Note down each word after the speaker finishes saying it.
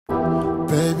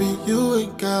You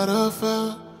ain't gotta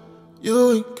fail,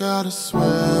 you ain't gotta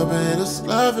swear, babe, it's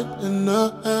loving in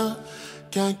the air.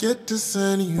 Can't get this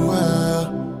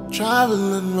anywhere.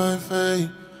 Traveling my fate,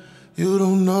 you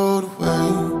don't know the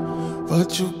way,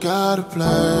 but you got a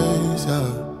place, yeah.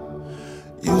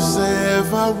 You say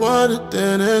if I want it,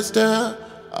 then it's there.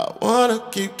 I wanna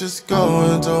keep this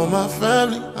going. Told my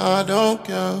family I don't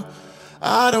care.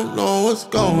 I don't know what's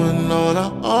going on,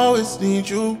 I always need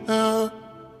you here.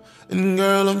 And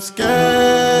girl, I'm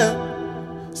scared,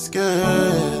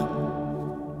 scared.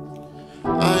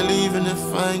 I ain't leaving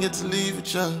if I ain't get to leave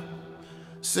with ya.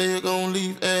 Say you're gon'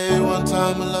 leave, ayy, one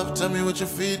time, my love. Tell me what you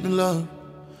feed me, love.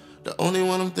 The only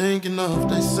one I'm thinking of.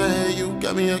 They say you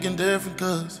got me acting different,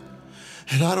 cuz.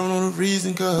 And I don't know the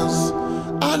reason, cuz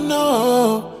I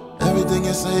know everything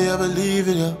you say, I believe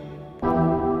in you.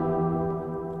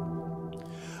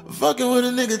 Fucking with a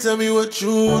nigga, tell me what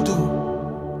you do.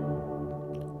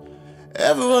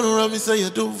 Everyone around me say you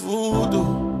do voodoo.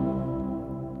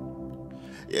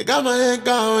 You got my head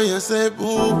gone when you say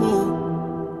boo-boo.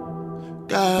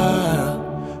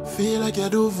 Girl, feel like you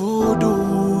do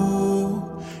voodoo.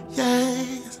 Yeah,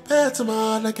 it's bad to my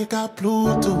heart like you got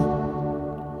Bluetooth.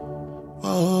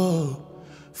 Oh,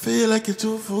 feel like you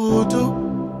do voodoo.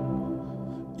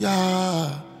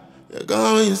 Yeah, you're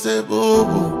gone when you say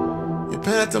boo-boo. You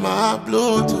pay to my heart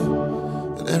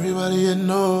Bluetooth, and everybody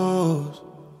knows.